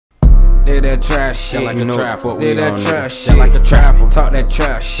Did that trash shit like a trapper. Did that trash shit Just like a trapper. Talk that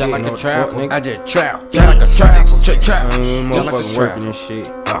trash shit like a trapper. I just trap. Just like a trapper. Trap. Motherfuckers working and shit.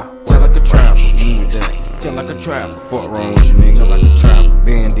 Just like a trapper. Just like a trapper. Fuck wrong with you, nigga. Just like a trapper.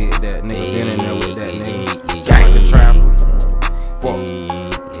 Ben did that, nigga. Been in there with that, nigga. Just like a trapper. Fuck.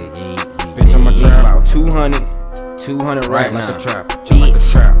 Bitch, I'm a trap. About 200 right now. Just like a trap. Just like a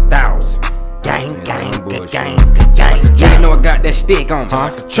trap. 1,000. Gang. Nigga know I got that stick on me.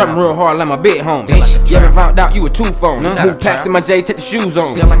 Trappin' real hard like my big homie. You ever found out you a two-phone? Move packs in my J, take the shoes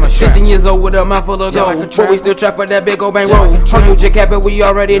on. 16 years old with a mouth full of gold. But we still trap for that big old bang roll. Humble J Cap, we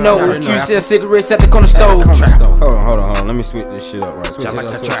already know. You sell cigarettes at the corner stove. Hold on. Let me switch this shit up right quick. Just like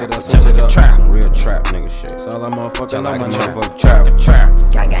a trap. Switch it up. Some real trap nigga shit. That's all I motherfucking know, my motherfucking trap.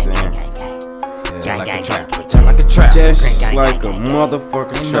 Just like a trap. Just like a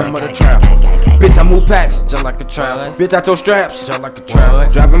motherfucking trap. Bitch, I move packs, just like a trap. Bitch, I tow straps, just like a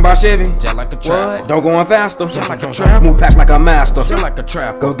trap. Driving by Chevy, just like a trap. Don't going faster, just like a trap. Move packs like a master, just like a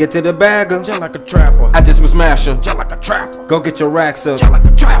trap. Go get to the bagger, just like a trapper. I just was smasher, just like a trapper. Go get your racks up, just like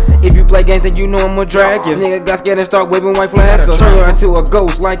a trapper. If you play games, then you know I'ma drag you. Nigga got scared and start waving white flags up. Turn you into a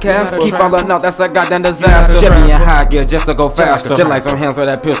ghost like Casper. Keep falling out, that's a goddamn disaster. Chevy in high gear just to go faster. Just like some hands with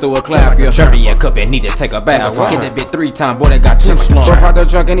that pistol will clap you. Chevy in cup and need to take a bath. Get that bitch 3 times, boy, that got too strong. Broke out the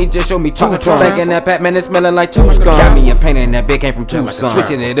trunk and he just showed me 2 trunks. In that Pac-Man, it's smelling like 2 skunk. Got me a paint and that bitch came from Tucson.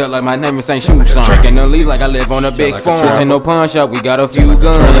 Switching it up like my name is St. Shoe Song. Drinking the leaves like I live on a big farm. This ain't no pawn shop, we got a few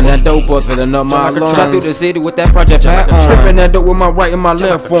guns. Rolling that dope up, filling up my lungs. Try through the city with that project hat on. Tripping that dope with my right and my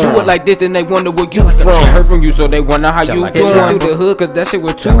left arm. Do it like this, then they wonder where you from. Heard from you, so they wonder how you doing. Through the hood, cause that shit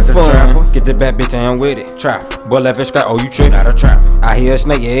was too fun. Get the bad bitch and I'm with it. Trap. Boy left it scrap, oh you trippin'. Not a trap. I hear a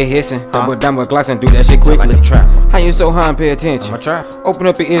snake, yeah, it hissing. Double down with Glocks and do that shit quickly. How you so high and pay attention? Open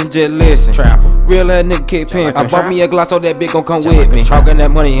up your ears and just listen. Real ass nigga kick pimpin'. I bought me a glass so that bitch gon' come with me. Talking that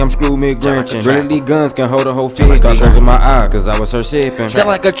money, I'm screwed me Grinch. Really these guns can hold a whole fist. Got holes in my eye cause I was her sippin'. Just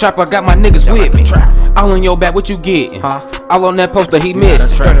like a trap, I got my niggas with me. All on your back, what you gettin'? All on that poster, he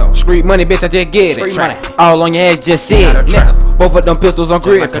missin'. Street money, bitch, I just get it. All on your ass, just sit. Both of them pistols on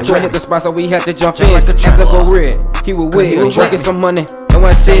grid. Boy hit the spot so we had to jump in. After go red, he was with. Drinking some money, no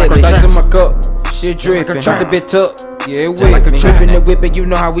one said. Dice in my cup, shit drippin'. Drop the bitch up. Yeah, with me. Trippin' and whippin', you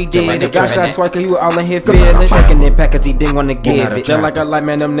know how we did it. Got shot twice cause he was all in his feelings. Fuckin' in pack cause he didn't wanna give it. Just like a light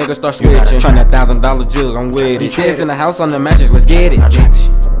man, them niggas start switching. Tryna $1,000 jug, I'm with it. He says in the house on the mattress, let's get it.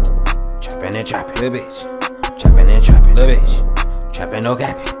 Trappin' and trappin', little bitch. Trappin' and trappin', little bitch. Trappin' no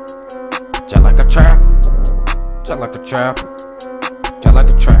gappin'. Just like a trapper. Just like a trapper. Just like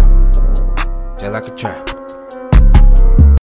a trapper. Just like a trapper.